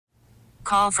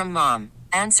Call from mom.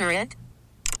 Answer it.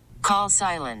 Call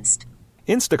silenced.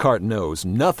 Instacart knows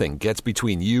nothing gets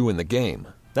between you and the game.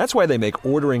 That's why they make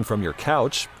ordering from your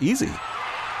couch easy.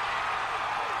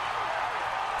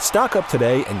 Stock up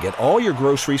today and get all your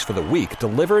groceries for the week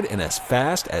delivered in as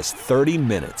fast as 30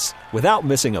 minutes without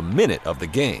missing a minute of the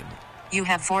game. You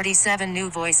have 47 new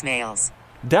voicemails.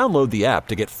 Download the app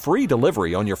to get free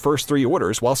delivery on your first 3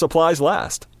 orders while supplies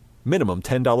last. Minimum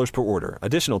 $10 per order.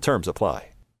 Additional terms apply.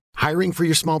 Hiring for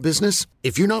your small business?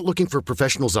 If you're not looking for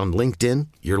professionals on LinkedIn,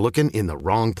 you're looking in the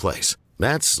wrong place.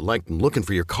 That's like looking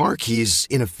for your car keys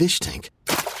in a fish tank.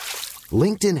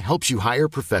 LinkedIn helps you hire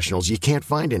professionals you can't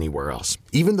find anywhere else,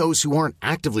 even those who aren't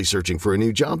actively searching for a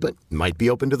new job but might be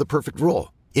open to the perfect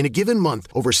role. In a given month,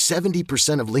 over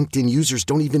 70% of LinkedIn users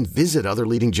don't even visit other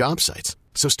leading job sites.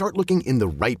 So start looking in the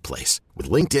right place. With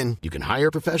LinkedIn, you can hire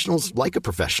professionals like a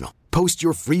professional. Post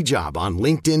your free job on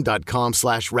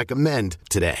linkedin.com/recommend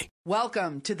today.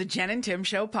 Welcome to the Jen and Tim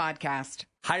Show podcast.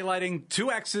 Highlighting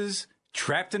 2 exes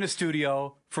trapped in a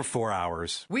studio for 4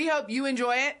 hours. We hope you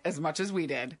enjoy it as much as we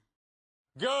did.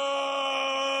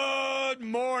 Good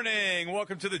morning.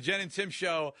 Welcome to the Jen and Tim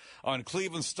Show on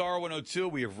Cleveland Star 102.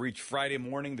 We have reached Friday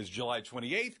morning. This is July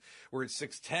 28th. We're at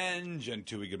 6:10. Jen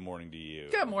Tui, good morning to you.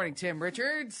 Good morning, Tim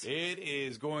Richards. It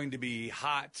is going to be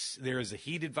hot. There is a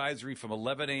heat advisory from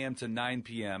 11 a.m. to 9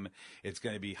 p.m. It's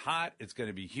going to be hot. It's going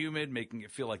to be humid, making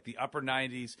it feel like the upper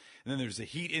 90s. And then there's a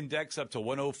heat index up to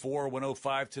 104,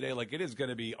 105 today. Like, it is going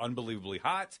to be unbelievably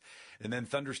hot. And then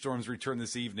thunderstorms return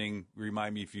this evening.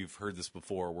 Remind me if you've heard this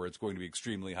before, where it's going to be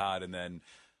extremely hot. And then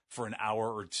for an hour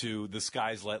or two, the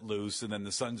sky's let loose, and then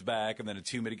the sun's back, and then it's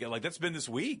humid again. Like, that's been this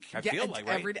week, I feel like,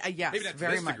 right? Every day, yes, maybe not to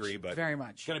very this much, degree, but very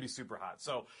much. It's going to be super hot.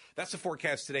 So that's the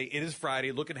forecast today. It is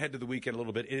Friday. Looking ahead to the weekend a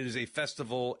little bit. It is a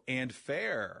festival and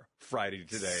fair Friday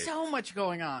today. So much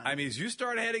going on. I mean, as you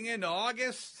start heading into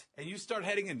August, and you start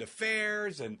heading into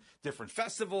fairs and different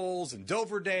festivals and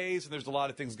Dover Days, and there's a lot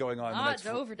of things going on.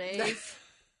 Dover Days. I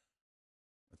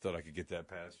thought I could get that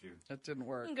past you. That didn't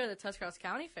work. You can go to the Tuscarawas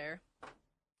County Fair.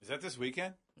 Is that this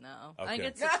weekend? No. Okay. I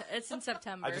think it's in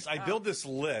September. I build this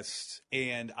list,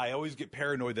 and I always get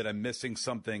paranoid that I'm missing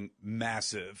something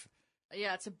massive.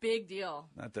 Yeah, it's a big deal.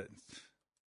 Not that.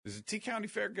 Is the T County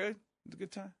Fair good? It's a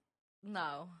good time?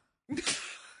 No.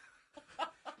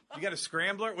 You got a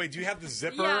scrambler? Wait, do you have the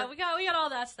zipper? Yeah, we got all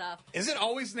that stuff. Is it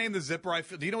always named the zipper? I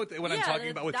feel. Do you know what I'm talking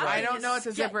about with I driving? don't know what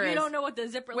the zipper is. You don't know what the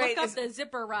zipper. Wait, look up the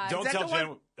zipper ride. Don't that tell the one-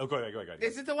 Jen. Oh, go ahead.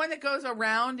 Is it the one that goes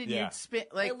around and Yeah. you spin?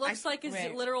 Like It looks like a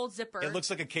literal zipper. It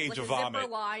looks like a cage like of a vomit.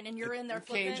 zipper line, and you're in there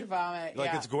flipping. cage of vomit.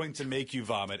 Like yeah. it's going to make you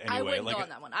vomit anyway. I wouldn't like go on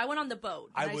that one. I went on the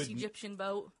boat. I Nice would- Egyptian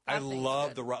boat. I That thing's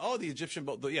love good. the Egyptian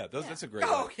boat. Yeah, that's a great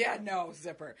Oh one. yeah, no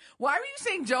zipper. Why were you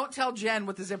saying don't tell Jen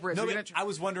what the zipper is? No, We're but gonna I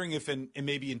was wondering if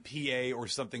maybe in PA or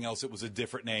something else it was a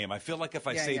different name. I feel like if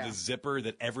I say yeah. the zipper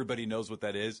that everybody knows what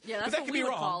that is. Yeah, but that's that what could we be would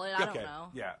wrong. call it. I Okay. don't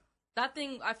know. Yeah. That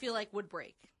thing I feel like would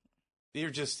break. You're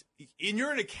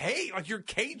in a cage, like you're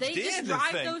caged They in just this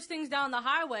drive thing. those things down the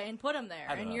highway and put them there,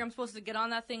 I don't and know. I'm supposed to get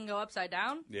on that thing and go upside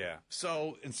down. Yeah.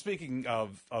 So, and speaking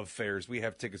of fairs, we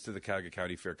have tickets to the Cuyahoga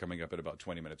County Fair coming up in about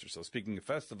 20 minutes or so. Speaking of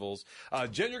festivals,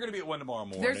 Jen, you're going to be at one tomorrow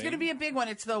morning. There's going to be a big one.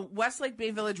 It's the Westlake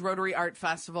Bay Village Rotary Art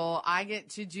Festival. I get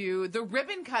to do the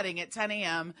ribbon cutting at 10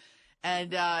 a.m.,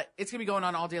 and it's going to be going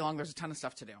on all day long. There's a ton of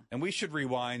stuff to do. And we should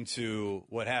rewind to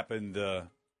what happened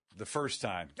the first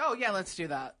time Oh, yeah, let's do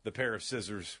that. the pair of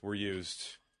scissors were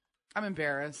used. I'm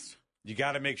embarrassed. You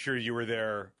got to make sure you were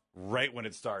there right when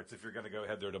it starts if you're going to go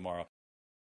head there tomorrow.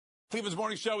 Cleveland's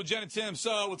Morning Show with Jen and Tim.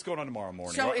 So what's going on tomorrow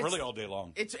morning? So it's- really all day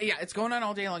long. It's going on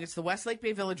all day long. It's the Westlake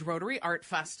Bay Village Rotary Art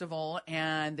Festival,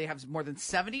 and they have more than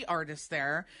 70 artists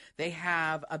there. They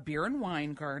have a beer and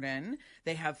wine garden.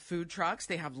 They have food trucks.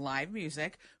 They have live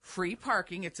music, free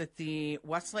parking. It's at the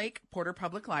Westlake Porter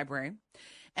Public Library.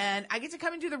 And I get to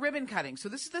come and do the ribbon cutting. So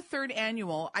this is the 3rd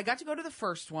annual. I got to go to the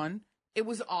first one. It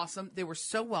was awesome. They were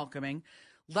so welcoming.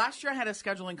 Last year I had a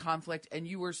scheduling conflict, and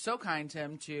you were so kind,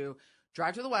 Tim, to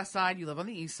drive to the west side. You live on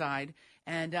the east side,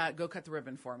 and go cut the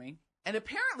ribbon for me. And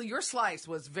apparently your slice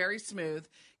was very smooth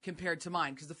compared to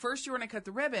mine, because the first year when I cut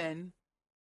the ribbon,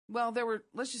 well,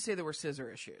 let's just say there were scissor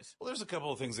issues. Well, there's a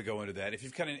couple of things that go into that. If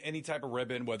you've cut any type of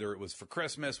ribbon, whether it was for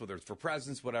Christmas, whether it's for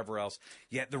presents, whatever else,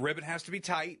 the ribbon has to be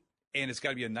tight. And it's got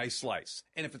to be a nice slice.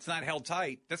 And if it's not held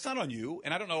tight, that's not on you.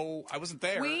 And I don't know. I wasn't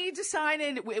there. We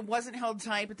decided it wasn't held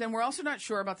tight, but then we're also not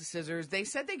sure about the scissors. They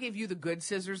said they gave you the good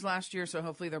scissors last year, so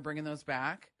hopefully they're bringing those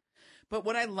back. But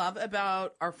what I love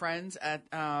about our friends at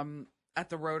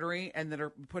the Rotary and that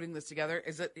are putting this together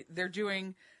is that they're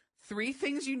doing 3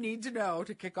 things you need to know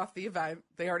to kick off the event.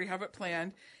 They already have it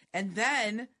planned. And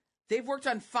then They've worked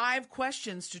on 5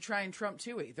 questions to try and trump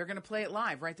Tui. They're going to play it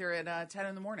live right there at 10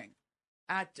 in the morning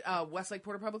at Westlake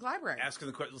Porter Public Library. Asking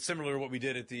the question, similar to what we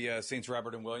did at the Saints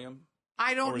Robert and William?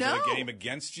 I don't know. Or is it a game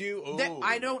against you?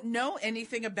 I don't know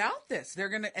anything about this. They're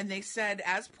going to, and they said,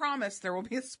 as promised, there will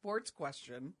be a sports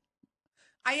question.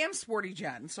 I am Sporty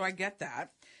Jen, so I get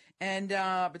that. And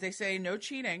but they say no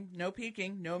cheating, no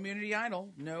peeking, no immunity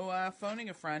idol, no phoning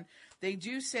a friend. They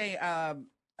do say, I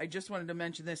just wanted to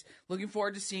mention this, looking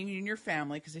forward to seeing you and your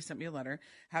family, because they sent me a letter,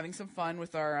 having some fun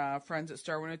with our friends at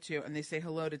Star 102, and they say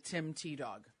hello to Tim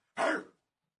T-Dog.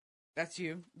 That's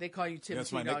you. They call you Tim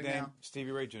That's T-Dog my nickname. now.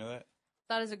 Stevie Ray, do you know that?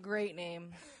 That is a great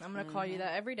name. I'm going to call you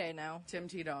that every day now. Tim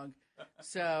T-Dog.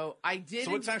 So I did.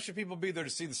 So what time should people be there to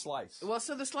see the slice? Well,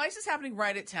 so the slice is happening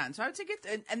right at 10. So I would say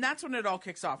and that's when it all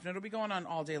kicks off. And it'll be going on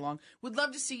all day long. Would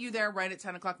love to see you there right at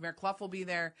 10 o'clock. Mayor Clough will be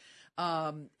there.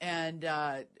 It's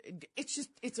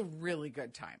a really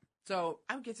good time. So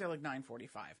I would get there like 9:45,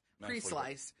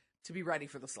 pre-slice, to be ready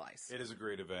for the slice. It is a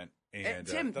great event. And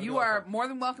Tim, you are more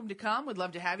than welcome to come. We'd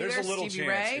love to have you There's there. a little Stevie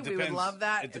chance. Ray, It we would depends. love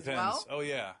that It as depends. well. Oh,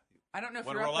 yeah. I don't know if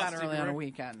Wanna you're roll up out, that Stevie early on a Ray?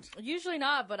 weekend. Usually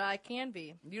not, but I can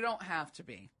be. You don't have to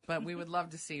be, but we would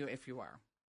love to see you if you are.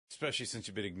 Especially since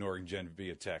you've been ignoring Jen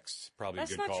via text. Probably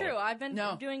That's a good not call. true. I've been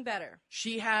No. doing better.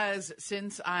 She has,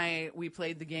 since we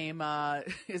played the game,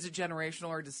 is it generational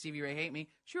or does Stevie Ray hate me?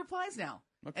 She replies now.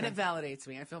 Okay. And it validates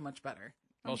me. I feel much better.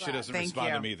 Well, she glad. doesn't Thank respond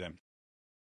you. to me then.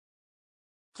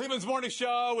 Cleveland's Morning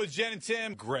Show with Jen and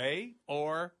Tim. Gray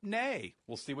or nay?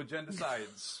 We'll see what Jen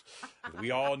decides.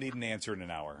 We all need an answer in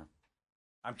an hour.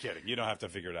 I'm kidding. You don't have to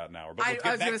figure it out in an hour. But let's I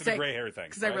get was back going to say, the gray hair thing.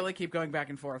 because I really keep going back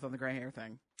and forth on the gray hair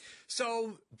thing.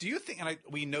 So, do you think, and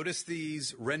we noticed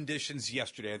these renditions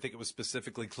yesterday, I think it was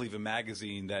specifically Cleveland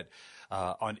Magazine that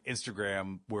on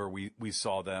Instagram where we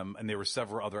saw them, and there were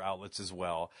several other outlets as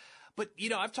well. But,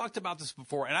 I've talked about this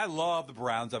before, and I love the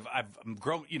Browns. I'm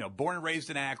grown, born and raised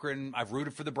in Akron. I've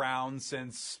rooted for the Browns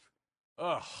since,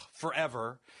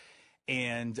 forever.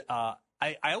 And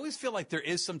I always feel like there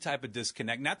is some type of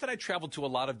disconnect. Not that I traveled to a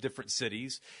lot of different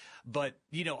cities, but,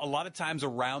 a lot of times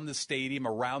around the stadium,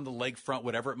 around the lakefront,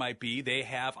 whatever it might be, they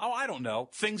have, I don't know,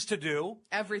 things to do.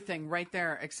 Everything right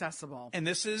there, accessible. And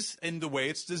this is in the way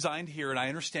it's designed here, and I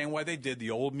understand why they did. The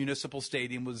old municipal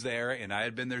stadium was there, and I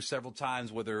had been there several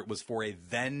times, whether it was for a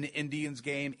then Indians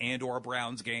game and or a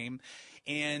Browns game.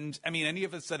 And, any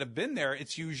of us that have been there,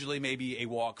 it's usually maybe a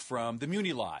walk from the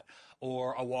Muni lot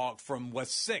or a walk from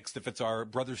West 6th if it's our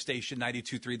brother station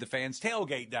 92.3 The Fans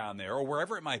tailgate down there or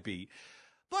wherever it might be.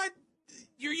 But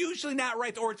you're usually not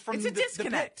right. Or it's from It's a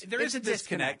disconnect. There is It's a a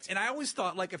disconnect. disconnect. And I always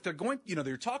thought, like, if they're going,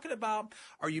 they're talking about,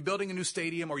 are you building a new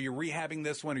stadium? Are you rehabbing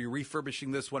this one? Are you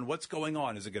refurbishing this one? What's going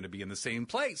on? Is it going to be in the same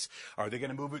place? Are they going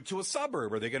to move it to a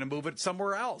suburb? Are they going to move it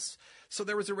somewhere else? So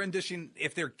there was a rendition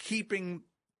if they're keeping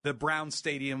the Brown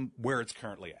Stadium where it's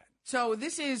currently at. So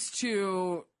this is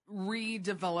to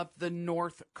redevelop the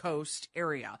North Coast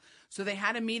area. So they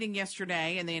had a meeting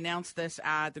yesterday, and they announced this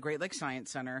at the Great Lakes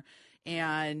Science Center.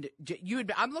 And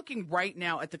I'm looking right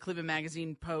now at the Cleveland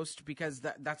Magazine post because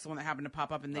that's the one that happened to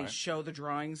pop up, and they show the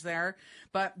drawings there.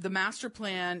 But the master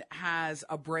plan has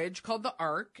a bridge called the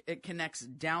Arc. It connects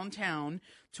downtown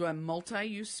to a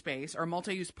multi-use space or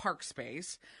multi-use park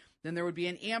space. Then there would be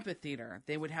an amphitheater.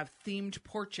 They would have themed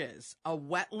porches, a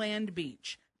wetland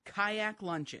beach, kayak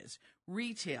lunches,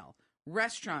 retail,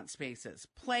 restaurant spaces,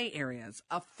 play areas,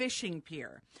 a fishing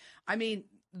pier.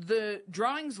 The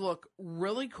drawings look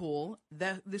really cool.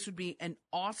 This would be an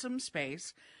awesome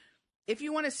space if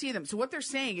you want to see them. So what they're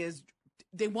saying is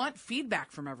they want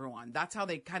feedback from everyone. That's how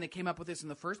they kind of came up with this in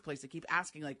the first place. They keep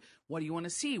asking, like, what do you want to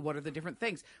see? What are the different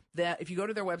things? If you go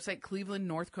to their website,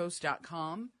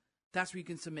 clevelandnorthcoast.com, that's where you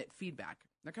can submit feedback.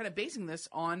 They're kind of basing this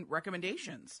on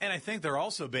recommendations. And I think they're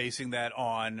also basing that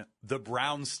on the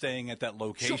Browns staying at that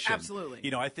location. Sure,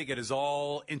 absolutely. I think it is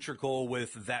all integral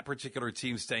with that particular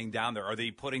team staying down there. Are they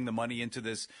putting the money into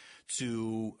this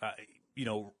to, I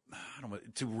don't know,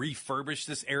 to refurbish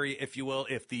this area, if you will,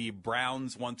 if the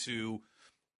Browns want to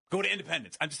go to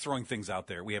Independence? I'm just throwing things out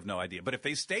there. We have no idea. But if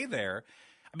they stay there,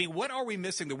 what are we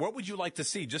missing there? What would you like to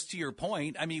see? Just to your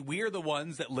point, we are the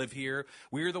ones that live here.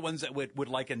 We are the ones that would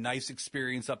like a nice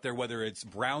experience up there, whether it's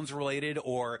Browns related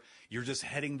or you're just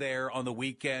heading there on the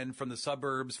weekend from the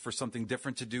suburbs for something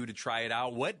different to do to try it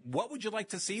out. What would you like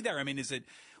to see there? Is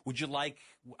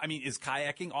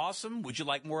kayaking awesome? Would you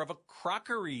like more of a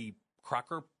Crocker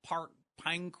Park,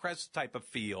 Pinecrest type of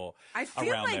feel I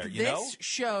feel around like there? this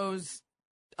shows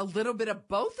a little bit of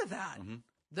both of that. Mm-hmm.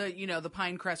 The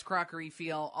Pinecrest crockery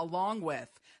feel along with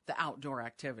the outdoor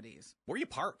activities. Where you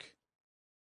park?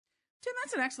 Tim,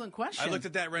 that's an excellent question. I looked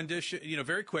at that rendition,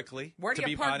 very quickly. Where do to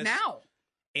you be park honest. now?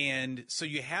 And so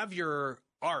you have your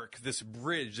arc, this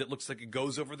bridge that looks like it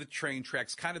goes over the train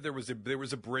tracks. Kind of there was a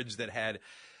bridge that had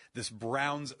this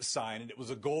Browns sign, and it was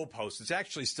a goalpost. It's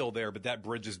actually still there, but that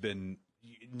bridge has been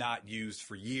not used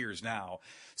for years now.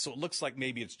 So it looks like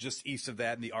maybe it's just east of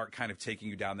that, and the arc kind of taking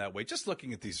you down that way. Just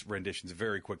looking at these renditions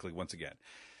very quickly once again.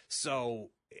 So,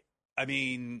 I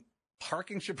mean,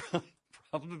 parking should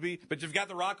probably be, but you've got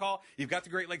the Rock Hall, you've got the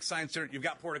Great Lakes Science Center, you've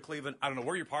got Port of Cleveland. I don't know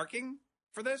where you're parking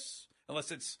for this,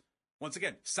 unless it's, once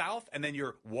again, south, and then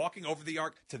you're walking over the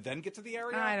arc to then get to the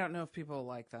area. I don't know if people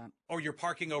like that. Or you're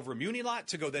parking over a Muni lot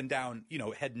to go then down,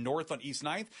 head north on East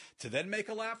 9th to then make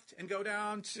a left and go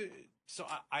down to. So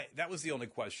I that was the only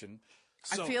question.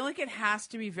 So, I feel like it has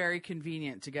to be very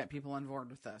convenient to get people on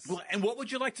board with this. Well, and what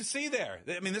would you like to see there?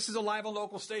 I mean, this is a live and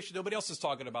local station. Nobody else is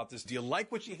talking about this. Do you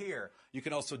like what you hear? You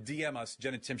can also DM us,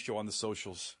 Jen and Tim Show, on the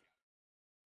socials.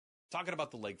 Talking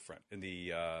about the lakefront and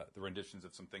the renditions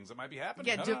of some things that might be happening.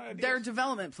 Yeah, there are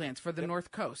development plans for the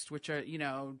North Coast, which are,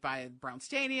 by Brown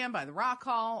Stadium, by the Rock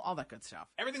Hall, all that good stuff.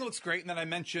 Everything looks great. And then I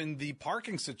mentioned the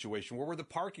parking situation, where the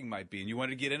parking might be. And you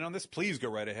wanted to get in on this? Please go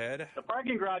right ahead. The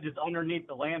parking garage is underneath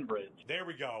the land bridge. There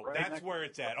we go. Right That's where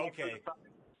it's at. Okay.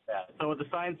 Yeah. So the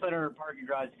Science Center parking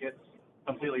garage gets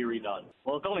completely redone.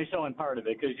 Well, it's only showing part of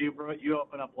it because you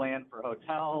open up land for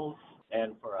hotels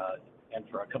and for a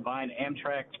combined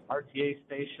Amtrak RTA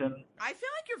station. I feel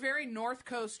like you're very North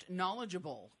Coast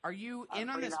knowledgeable. Are you in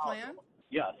on this plan?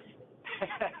 Yes.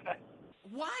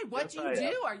 Why? What do you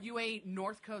do? Are you a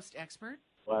North Coast expert?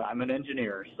 Well, I'm an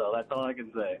engineer, so that's all I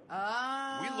can say.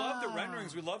 We love the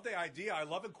renderings. We love the idea. I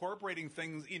love incorporating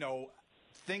things,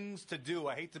 things to do.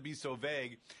 I hate to be so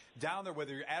vague. Down there,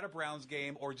 whether you're at a Browns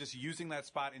game or just using that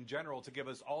spot in general to give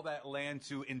us all that land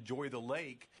to enjoy the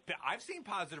lake. I've seen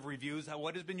positive reviews.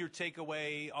 What has been your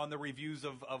takeaway on the reviews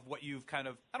of what you've kind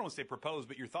of, I don't want to say proposed,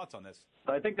 but your thoughts on this?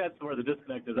 So I think that's where the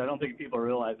disconnect is. I don't think people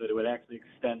realize that it would actually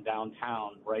extend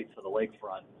downtown right to the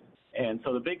lakefront. And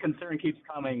so the big concern keeps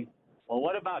coming, well,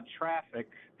 what about traffic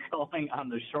going on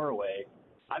the Shoreway?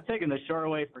 I've taken the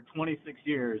Shoreway for 26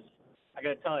 years. I got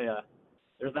to tell you,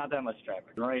 there's not that much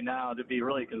traffic. Right now, to be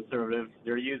really conservative,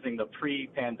 they're using the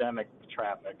pre-pandemic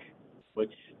traffic,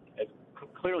 which has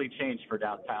clearly changed for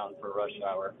downtown for rush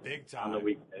hour. Big time. On the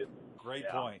weekdays. Great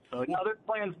point. So this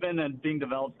plan's been being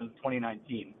developed since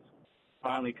 2019.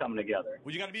 Finally coming together.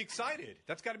 Well, you got to be excited.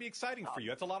 That's got to be exciting for you.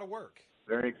 That's a lot of work.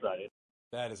 Very excited.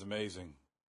 That is amazing.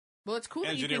 Well, it's cool that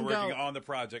you Engineer can working go. on the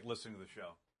project, listening to the show.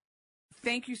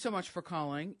 Thank you so much for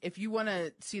calling. If you want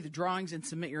to see the drawings and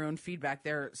submit your own feedback,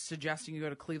 they're suggesting you go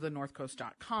to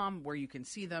clevelandnorthcoast.com where you can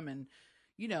see them. And,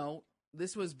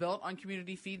 this was built on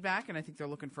community feedback, and I think they're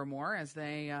looking for more as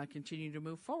they continue to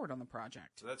move forward on the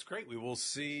project. So that's great. We will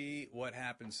see what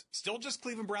happens. Still just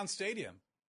Cleveland Brown Stadium.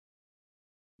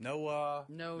 No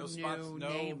spots, new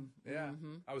name. Yeah.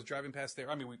 Mm-hmm. I was driving past there.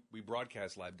 I mean, we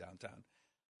broadcast live downtown.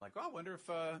 Like, I wonder if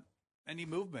any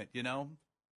movement,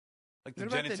 like the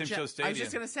Jen and Tim Show Stadium. I was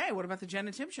just going to say, what about the Jen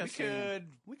and Tim Show Stadium?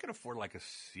 We could afford like a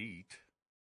seat.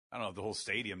 I don't know if the whole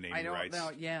stadium name I don't rights.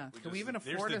 know. Yeah. Can we even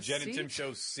afford a seat? There's the Jen and Tim seat?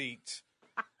 Show seat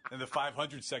in the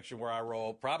 500 section where I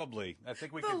roll. Probably. I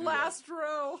think we The can do last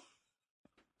row.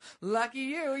 Lucky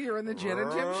you. You're in the Jen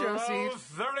and Tim Show seat.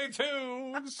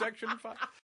 32, section 5.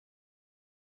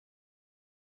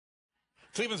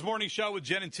 Cleveland's Morning Show with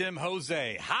Jen and Tim.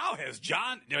 Jose, how has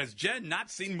Jen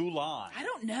not seen Mulan? I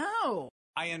don't know.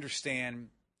 I understand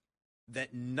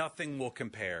that nothing will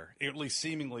compare, at least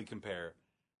seemingly compare,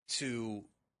 to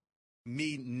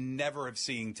me never have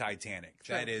seen Titanic.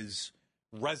 Sure. That is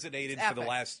resonated for the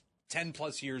last 10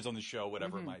 plus years on the show,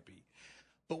 whatever it might be.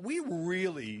 But we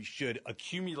really should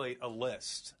accumulate a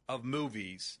list of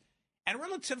movies, and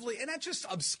not just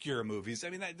obscure movies. I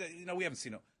mean, we haven't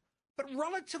seen them. But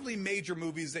relatively major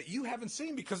movies that you haven't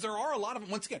seen, because there are a lot of them.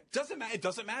 Once again, it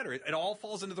doesn't matter. It all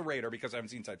falls into the radar because I haven't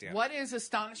seen Titanic. What is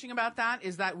astonishing about that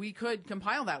is that we could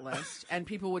compile that list and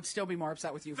people would still be more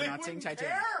upset with you for not seeing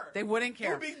Titanic. They wouldn't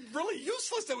care. It would be really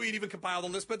useless that we'd even compile the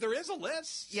list, but there is a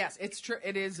list. Yes, it's true.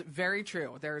 It is very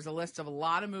true. There is a list of a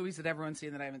lot of movies that everyone's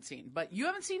seen that I haven't seen. But you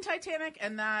haven't seen Titanic,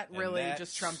 and that really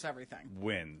just trumps everything.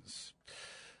 Wins,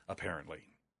 apparently.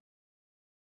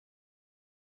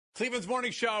 Cleveland's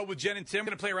Morning Show with Jen and Tim. I'm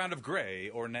going to play a round of gray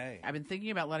or nay. I've been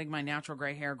thinking about letting my natural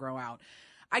gray hair grow out.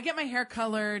 I get my hair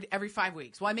colored every 5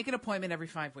 weeks. Well, I make an appointment every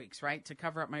 5 weeks, right, to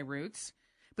cover up my roots.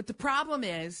 But the problem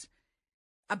is,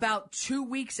 about 2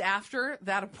 weeks after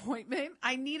that appointment,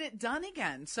 I need it done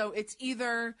again. So it's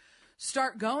either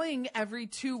start going every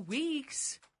 2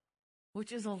 weeks,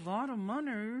 which is a lot of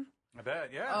money. I bet,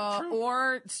 yeah. True.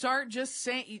 Or start just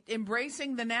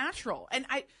embracing the natural. And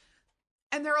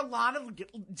And there are a lot of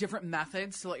different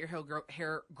methods to let your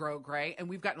hair grow gray. And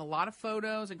we've gotten a lot of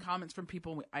photos and comments from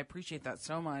people. I appreciate that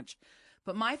so much.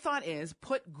 But my thought is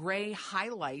put gray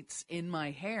highlights in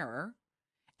my hair.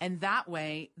 And that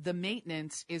way the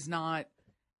maintenance is not,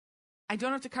 I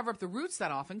don't have to cover up the roots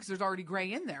that often because there's already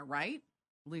gray in there, right?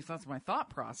 At least that's my thought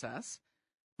process.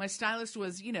 My stylist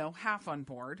was, half on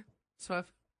board. So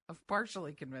I've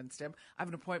partially convinced him. I have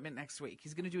an appointment next week.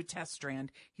 He's going to do a test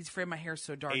strand. He's afraid my hair's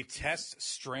so dark. A test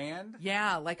strand?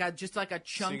 Yeah, just like a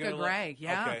chunk of gray.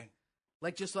 Yeah. Okay.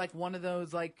 Just like one of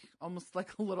those, almost like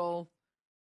a little.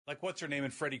 Like what's her name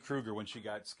in Freddy Krueger when she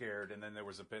got scared, and then there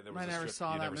was a strip. I never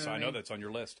saw that movie. I know that's on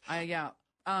your list. Yeah.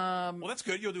 Well, that's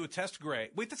good. You'll do a test gray.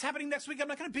 Wait, that's happening next week. I'm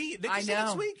not going to be. I know.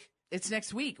 Next week. It's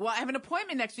next week. Well, I have an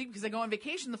appointment next week because I go on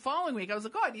vacation the following week. I was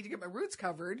like, I need to get my roots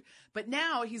covered. But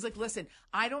now he's like, listen,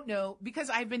 I don't know, because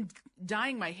I've been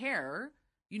dyeing my hair.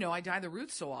 I dye the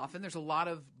roots so often. There's a lot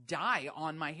of dye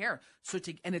on my hair.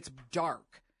 And it's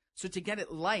dark. So to get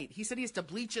it light, he said he has to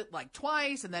bleach it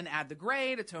twice and then add the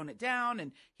gray to tone it down.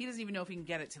 And he doesn't even know if he can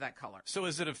get it to that color. So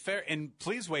is it a fair, and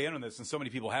please weigh in on this, and so many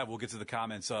people have. We'll get to the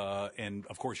comments and,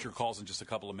 of course, your calls in just a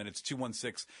couple of minutes,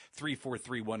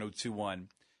 216-343-1021.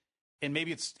 And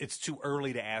maybe it's too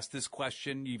early to ask this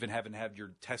question. You even haven't had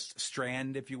your test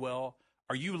strand, if you will.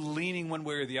 Are you leaning one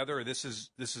way or the other, or this is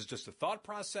just a thought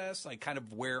process?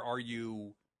 Where are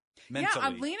you mentally? Yeah,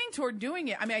 I'm leaning toward doing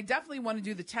it. I mean, I definitely want to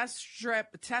do the test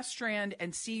strand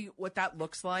and see what that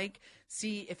looks like,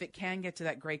 see if it can get to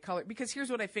that gray color. Because here's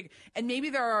what I figured, and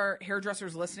maybe there are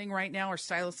hairdressers listening right now or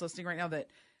stylists listening right now that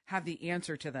have the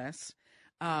answer to this.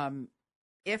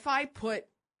 If I put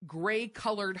gray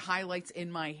colored highlights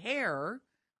in my hair,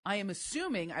 I am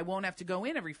assuming I won't have to go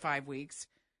in every 5 weeks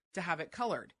to have it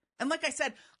colored. And like I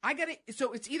said,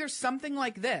 so it's either something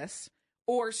like this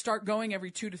or start going every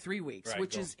 2 to 3 weeks,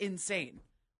 which is insane.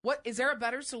 Is there a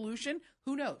better solution?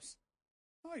 Who knows?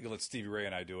 Well, you can let Stevie Ray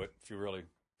and I do it if you really.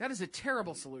 That is a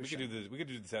terrible solution. We could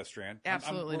do the test strand.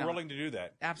 Absolutely not. We're willing to do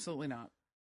that. Absolutely not.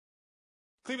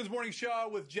 Cleveland's Morning Show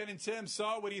with Jen and Tim.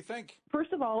 So, what do you think?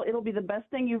 First of all, it'll be the best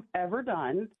thing you've ever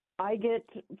done. I get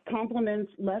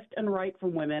compliments left and right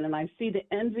from women, and I see the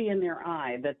envy in their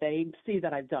eye that they see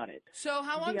that I've done it. So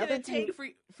how long did it take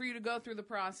for you to go through the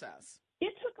process?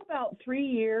 It took about 3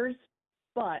 years,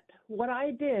 but what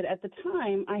I did at the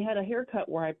time, I had a haircut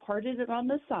where I parted it on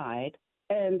the side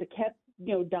and kept,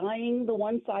 dyeing the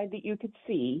one side that you could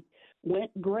see,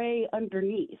 went gray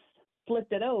underneath.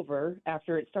 Flipped it over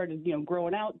after it started,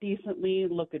 growing out decently,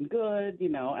 looking good,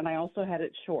 and I also had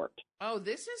it short. Oh,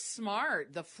 this is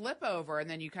smart. The flip over, and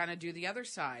then you kind of do the other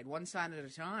side, one side at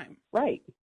a time. Right.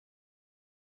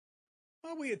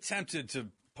 Well, we attempted to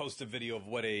post a video of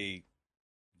what a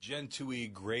Gen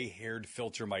 2E gray-haired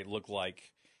filter might look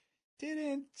like.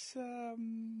 It's not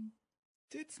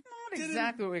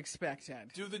exactly what we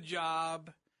expected. Do the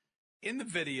job. In the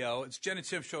video, it's Jen and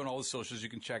Tim Show on all the socials. You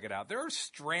can check it out. There are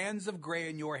strands of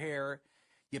gray in your hair.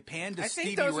 You pan to Stevie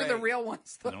Ray. I think those are the real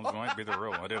ones, though. Those might be the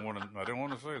real. I didn't want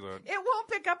to say that. It won't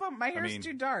pick up on my hair's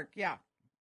too dark. Yeah.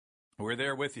 We're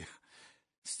there with you.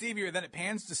 Stevie Ray, then it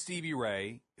pans to Stevie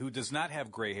Ray, who does not have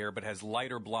gray hair but has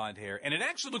lighter blonde hair. And it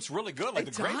actually looks really good. Like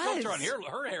the gray filter on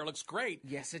her hair looks great.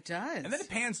 Yes, it does. And then it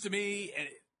pans to me,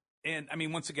 and I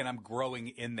mean, once again, I'm growing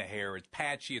in the hair. It's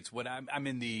patchy. It's what I'm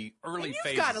in the early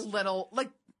phases. You've got a little,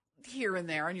 here and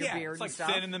there on your beard it's and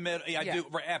stuff. Thin in the middle. Yeah, I do.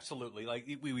 Right, absolutely.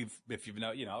 We've, if you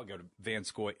know, I'll go to Van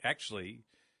Scoy. Actually,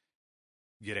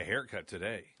 get a haircut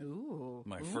today. Ooh.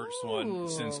 My first one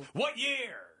since what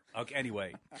year? Okay,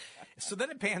 anyway. So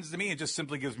then it pans to me and just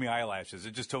simply gives me eyelashes.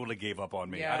 It just totally gave up on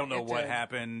me. Yeah, I don't know what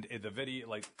happened in the video.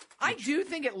 I do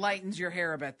think it lightens your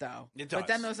hair a bit, though. It does. But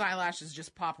then those eyelashes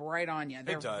just pop right on you.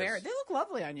 It does. They look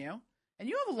lovely on you. And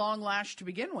you have a long lash to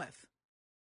begin with.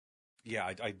 Yeah,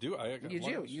 I do. You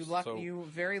do. You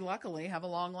very luckily have a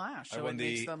long lash. So I won it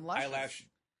makes them luscious.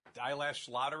 Eyelash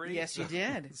lottery. Yes, you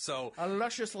did. So a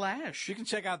luscious lash. You can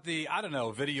check out the,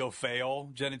 video fail,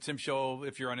 Jen and Tim Show.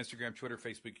 If you're on Instagram, Twitter,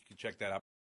 Facebook, you can check that out.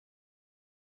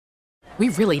 We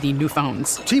really need new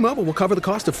phones. T-Mobile will cover the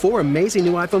cost of 4 amazing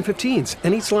new iPhone 15s,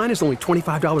 and each line is only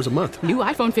 $25 a month. New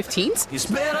iPhone 15s? It's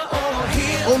better over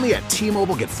here. Only at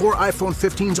T-Mobile, get 4 iPhone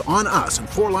 15s on us and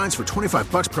 4 lines for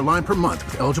 $25 per line per month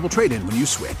with eligible trade-in when you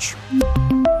switch.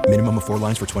 Minimum of 4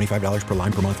 lines for $25 per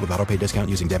line per month with autopay discount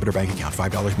using debit or bank account.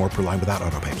 $5 more per line without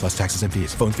autopay, plus taxes and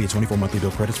fees. Phone fee at 24 monthly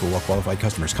bill credits for well-qualified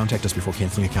customers. Contact us before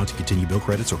canceling account to continue bill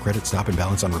credits or credit stop and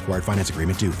balance on required finance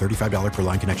agreement due. $35 per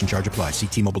line connection charge applies. See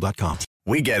T-Mobile.com.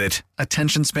 We get it.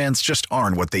 Attention spans just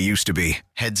aren't what they used to be.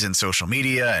 Heads in social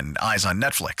media and eyes on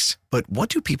Netflix. But what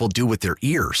do people do with their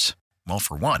ears? Well,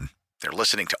 for one, they're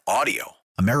listening to audio.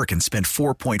 Americans spend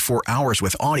 4.4 hours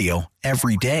with audio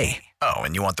every day. Oh,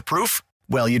 and you want the proof?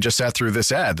 Well, you just sat through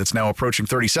this ad that's now approaching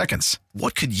 30 seconds.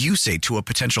 What could you say to a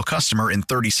potential customer in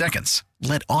 30 seconds?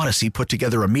 Let Odyssey put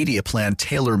together a media plan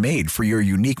tailor-made for your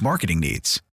unique marketing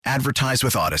needs. Advertise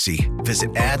with Odyssey.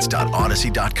 Visit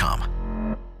ads.odyssey.com.